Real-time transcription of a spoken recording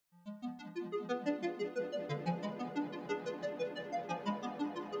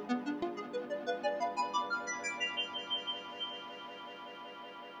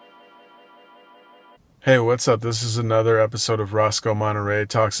Hey, what's up? This is another episode of Roscoe Monterey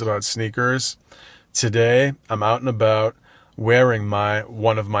Talks About Sneakers. Today, I'm out and about wearing my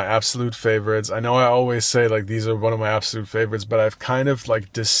one of my absolute favorites. I know I always say like these are one of my absolute favorites, but I've kind of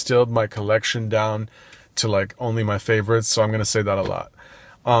like distilled my collection down to like only my favorites, so I'm gonna say that a lot.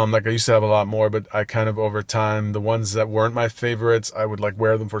 Like I used to have a lot more, but I kind of over time, the ones that weren't my favorites, I would like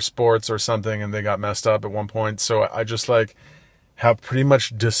wear them for sports or something, and they got messed up at one point. So I just like have pretty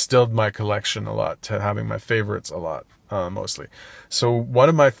much distilled my collection a lot to having my favorites a lot, mostly. So one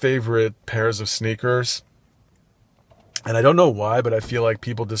of my favorite pairs of sneakers, and I don't know why, but I feel like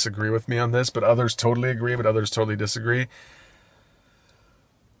people disagree with me on this, but others totally agree, but others totally disagree.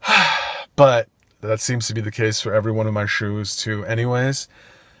 But that seems to be the case for every one of my shoes too anyways.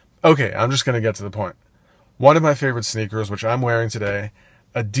 Okay, I'm just going to get to the point. One of my favorite sneakers, which I'm wearing today,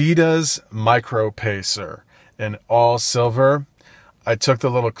 Adidas Micropacer in all silver. I took the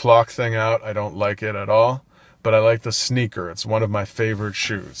little clock thing out. I don't like it at all, but I like the sneaker. It's one of my favorite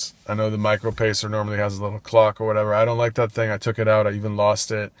shoes. I know the Micropacer normally has a little clock or whatever. I don't like that thing. I took it out. I even lost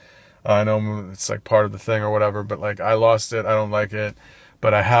it. I know it's like part of the thing or whatever, but like I lost it. I don't like it,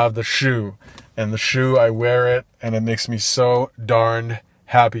 but I have the shoe, and the shoe, I wear it and it makes me so darned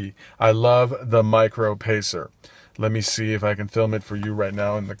happy. I love the Micropacer. Let me see if I can film it for you right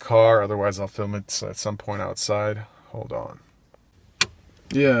now in the car. Otherwise, I'll film it at some point outside. Hold on.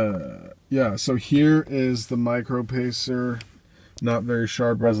 Yeah. So here is the Micropacer. Not very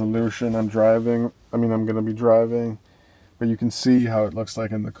sharp resolution. I'm going to be driving, but you can see how it looks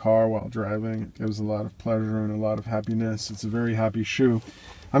like in the car while driving. It gives a lot of pleasure and a lot of happiness. It's a very happy shoe.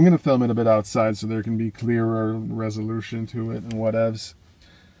 I'm going to film it a bit outside so there can be clearer resolution to it and whatevs.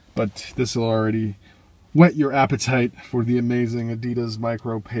 But this will already whet your appetite for the amazing Adidas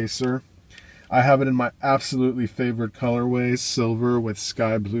Micropacer. I have it in my absolutely favorite colorway, silver with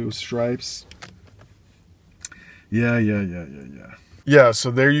sky blue stripes. Yeah. Yeah,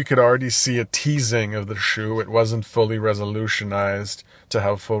 so there you could already see a teasing of the shoe. It wasn't fully resolutionized to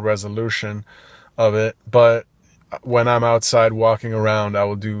have full resolution of it, but when I'm outside walking around, I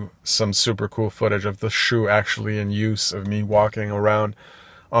will do some super cool footage of the shoe actually in use, of me walking around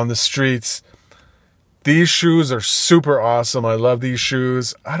on the streets. These shoes are super awesome. I love these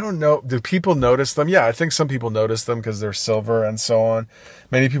shoes. I don't know. Do people notice them? Yeah, I think some people notice them because they're silver and so on.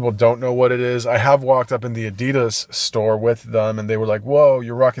 Many people don't know what it is. I have walked up in the Adidas store with them and they were like, whoa,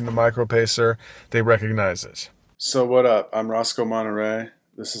 you're rocking the Micropacer. They recognize it. So what up? I'm Roscoe Monterey.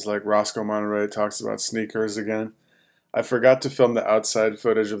 This is like Roscoe Monterey Talks About Sneakers again. I forgot to film the outside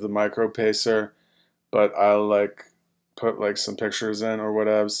footage of the Micropacer, but I'll like put like some pictures in or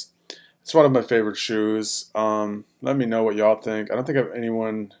whatevs. It's one of my favorite shoes. Let me know what y'all think. I don't think I've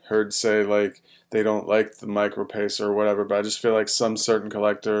anyone heard say like they don't like the Micropacer or whatever, but I just feel like some certain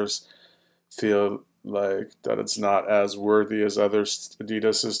collectors feel like that it's not as worthy as other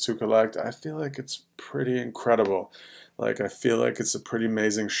Adidas's to collect. I feel like it's pretty incredible. Like I feel like it's a pretty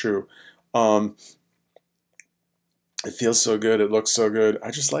amazing shoe. Um, it feels so good. It looks so good. I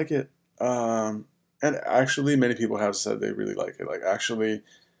just like it. And actually, many people have said they really like it. Like actually,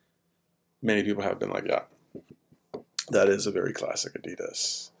 many people have been like, yeah, that is a very classic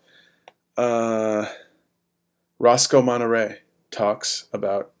Adidas. Uh, Roscoe Monterey talks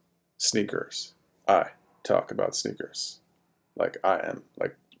about sneakers. I talk about sneakers. Like I am.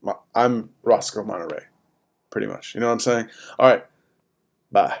 Like I'm Roscoe Monterey, pretty much. You know what I'm saying? All right.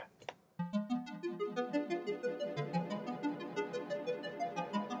 Bye.